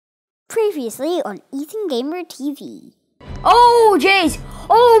Previously on EthanGamer TV. Oh jeez!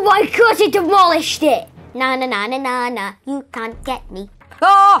 Oh my gosh, it demolished it! Na na na na na na, you can't get me.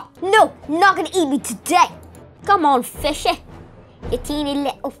 Oh no, not gonna eat me today. Come on, fishy. You teeny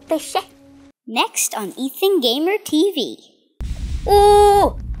little fishy. Next on EthanGamer TV.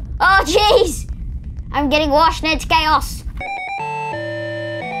 Oh jeez! I'm getting washed into chaos.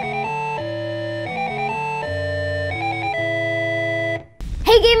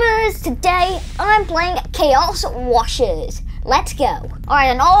 Hey gamers, today I'm playing Chaos Washers. Let's go.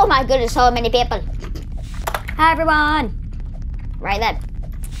 Alright, and oh my goodness, so many people. Hi everyone. Right then,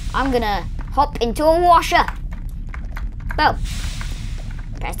 I'm gonna hop into a washer. Boom.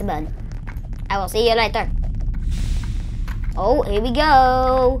 Press the button. I will see you later. Oh, here we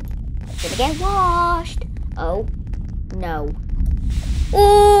go. Gonna get washed. Oh, no.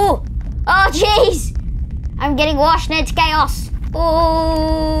 Oh jeez. I'm getting washed into chaos.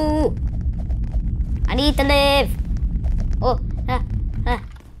 Oh, I need to live. Oh,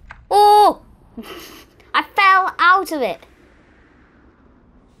 I fell out of it.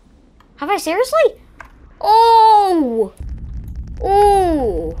 Have I seriously? Oh,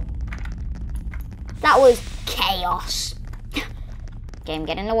 that was chaos. Okay, I'm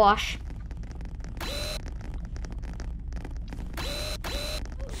getting the wash.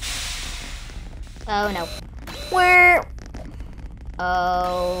 Oh no. Where?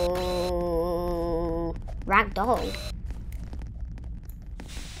 Oh, ragdoll.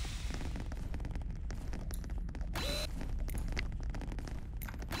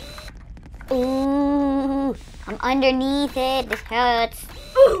 Ooh, I'm underneath it. This hurts.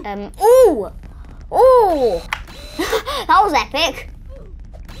 Ooh, that was epic.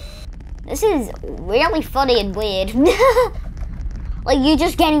 This is really funny and weird. Like you're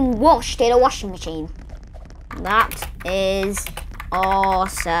just getting washed in a washing machine. That is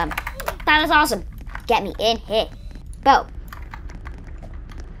awesome. That is awesome. Get me in here. Go.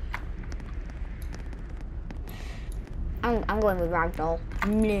 I'm going with ragdoll.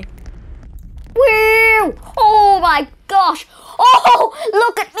 Woo! Oh my gosh! Oh,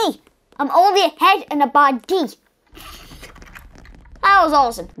 look at me! I'm only a head and a body. That was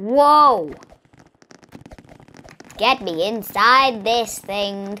awesome. Whoa! Get me inside this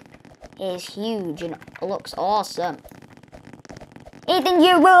thing. It's huge and looks awesome. Ethan,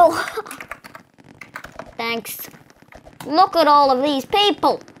 you rule! Thanks. Look at all of these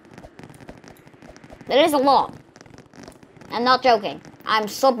people. There is a lot. I'm not joking. I'm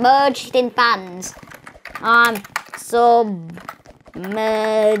submerged in fans. I'm submerged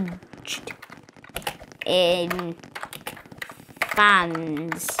in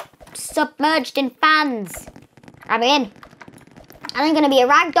fans. Submerged in fans. I'm in. I'm gonna be a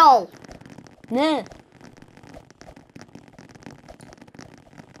ragdoll. No.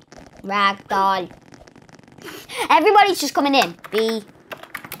 Ragdoll. Everybody's just coming in. Be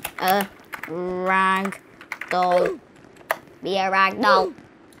a ragdoll. Be a ragdoll.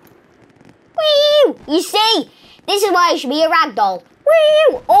 Woo! You see? This is why you should be a ragdoll.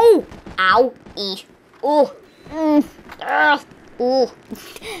 Woo! Oh! Ow! E. Oh! Oh!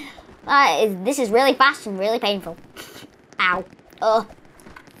 This is really fast and really painful. Ow!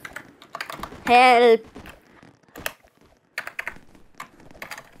 Help!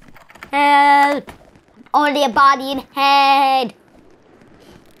 Help! Only a body and head.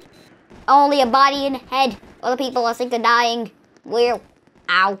 Only a body and head. Other people I think are dying. Where?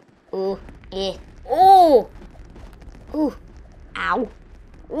 Ow. Ooh. Yeah. Oh. Ooh. Ow.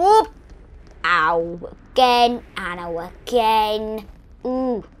 Whoop. Ow. Again. And again.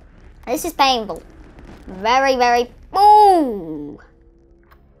 Ooh. This is painful. Very, very. Ooh.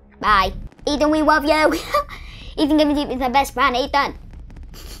 Bye. Ethan, we love you. EthanGamer TV is my best friend, Ethan.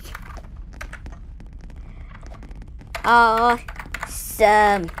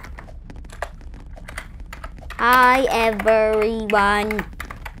 Awesome. Hi everyone.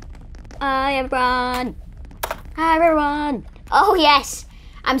 Hi everyone. Hi everyone. Oh yes,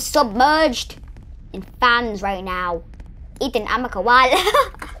 I'm submerged in fans right now. Ethan, I'm a koala.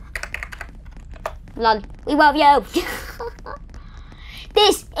 Lol, we love you.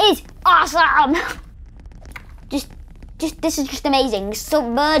 This is awesome. This is just amazing.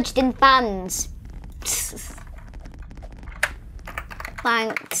 Submerged in fans.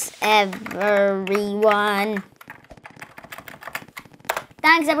 Thanks everyone.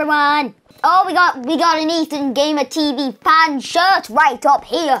 Thanks everyone. Oh, we got an EthanGamer TV fan shirt right up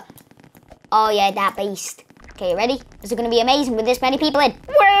here. Oh yeah, that beast. Okay, ready? This is gonna be amazing with this many people in.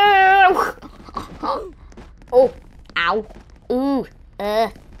 Oh, ow, ooh,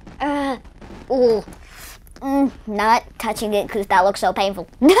 ooh. Not touching it because that looks so painful.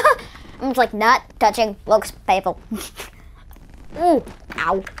 I'm just like, not touching. Looks painful. Ooh.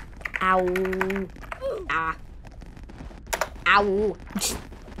 Ow. Ow. Ah. Ow.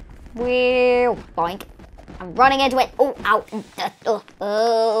 Wheel. Boink. I'm running into it. Oh, ow.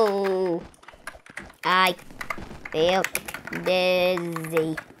 Oh. I feel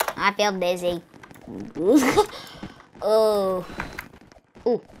dizzy. I feel dizzy. Oh.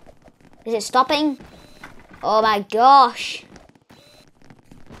 Ooh. Is it stopping? Oh my gosh.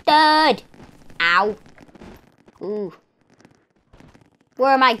 Dad. Ow. Ooh.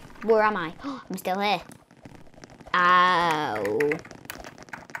 Where am I? Where am I? I'm still here. Ow.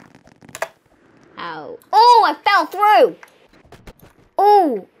 Ow. Oh, I fell through.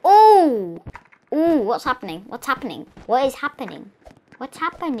 Oh, oh. Ooh, what's happening? What's happening? What is happening? What's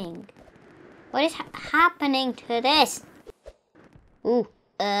happening? What is happening to this? Ooh,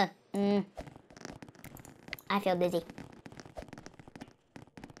 I feel dizzy.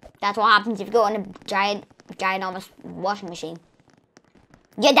 That's what happens if you go on a ginormous washing machine.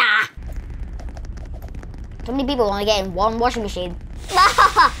 You die! So many people only get in one washing machine.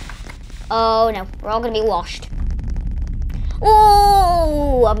 Oh no, we're all gonna be washed.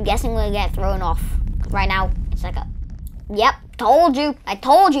 Oh, I'm guessing we're gonna get thrown off. Right now, it's like a... Yep, told you. I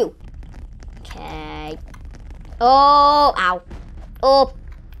told you. Okay. Oh, ow. Oh.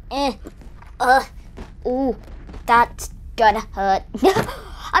 Ooh, that's gonna hurt.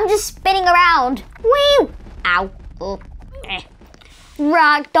 I'm just spinning around. Woo! Ow. Oh.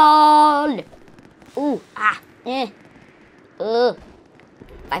 Ragdoll. Ooh, ah. I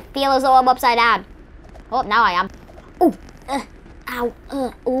feel as though I'm upside down. Oh, now I am. Ooh. Ow.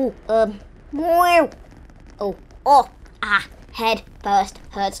 Ooh. Woo. Oh. Oh. Ah. Head first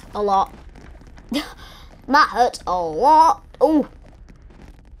hurts a lot. That hurts a lot. Ooh.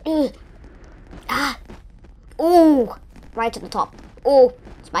 Ah. Ooh. Right at the top. Oh.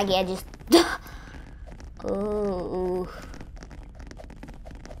 Spiky edges. Ooh.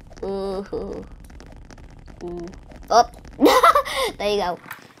 Ooh. Ooh. Up. There you go.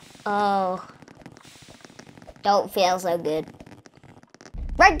 Oh. Don't feel so good.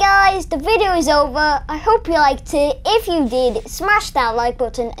 Right guys, the video is over. I hope you liked it. If you did, smash that like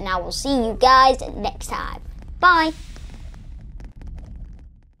button and I will see you guys next time. Bye.